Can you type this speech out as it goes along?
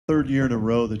third year in a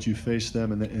row that you faced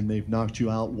them and they've knocked you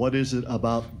out. What is it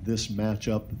about this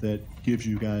matchup that gives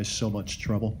you guys so much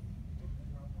trouble?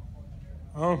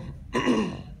 Hard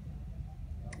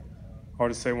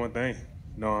to say one thing.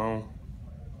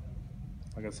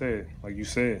 Like I said, like you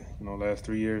said, last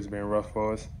 3 years been rough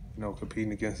for us.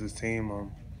 Competing against this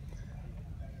team.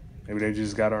 Maybe they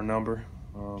just got our number.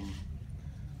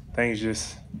 Things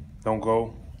just don't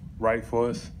go right for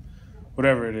us.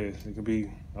 Whatever it is, it could be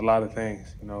a lot of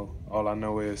things. All I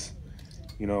know is,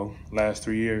 last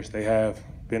 3 years they have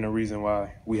been a reason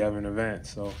why we haven't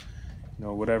advanced. So,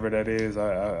 whatever that is,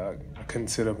 I couldn't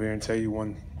sit up here and tell you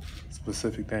one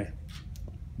specific thing.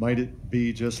 Might it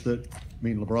be just that,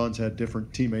 LeBron's had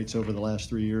different teammates over the last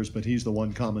 3 years, but he's the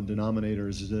one common denominator.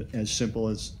 Is it as simple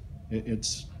as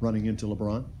it's running into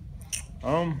LeBron?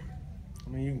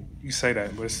 You say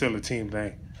that, but it's still a team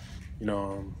thing.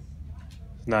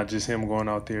 It's not just him going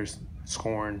out there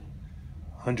scoring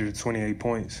 128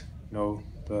 points.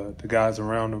 The guys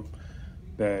around him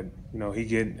that, he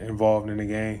get involved in the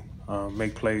game,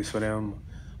 make plays for them.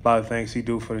 A lot of things he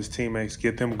do for his teammates,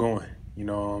 get them going.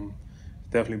 It's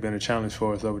definitely been a challenge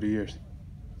for us over the years.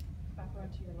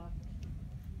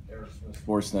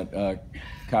 Sportsnet.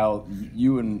 Kyle,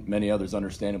 you and many others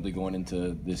understandably going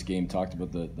into this game talked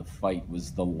about the fight.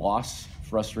 Was the loss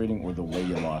frustrating or the way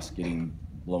you lost, getting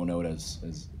blown out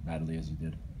as badly as you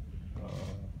did?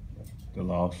 The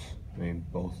loss,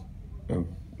 both.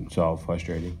 It's all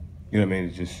frustrating.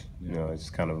 It's just, it's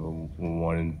kind of a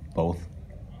one in both.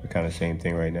 The kind of same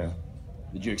thing right now.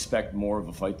 Did you expect more of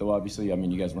a fight though, obviously?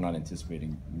 You guys were not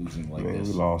anticipating losing like this.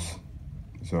 We lost,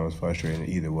 so it's frustrating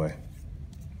either way.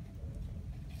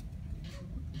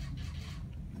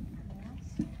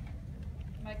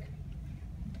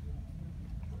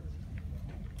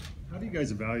 How do you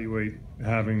guys evaluate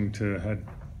having to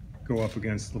go up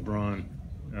against LeBron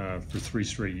for 3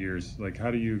 straight years?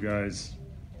 How do you guys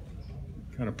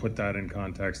kind of put that in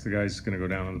context? The guy's going to go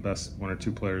down on the best 1 or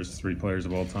 2 players, 3 players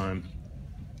of all time.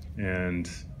 And,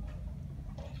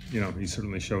 he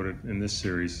certainly showed it in this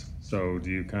series. So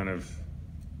do you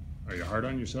are you hard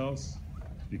on yourselves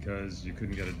because you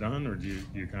couldn't get it done? Or do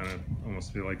you kind of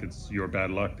almost feel like it's your bad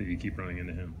luck that you keep running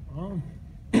into him?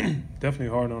 Definitely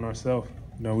hard on ourselves.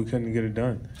 We couldn't get it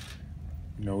done.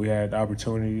 We had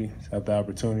opportunities after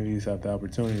opportunities after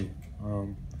opportunity.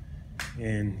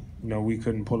 And we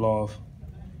couldn't pull off,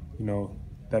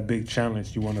 that big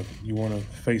challenge you wanna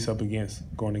face up against,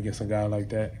 going against a guy like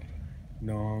that.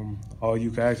 All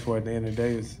you can ask for at the end of the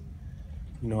day is,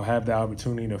 have the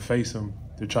opportunity to face him,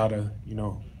 to try to,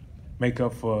 make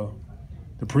up for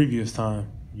the previous time,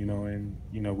 and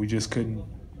we just couldn't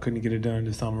get it done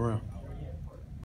this time around.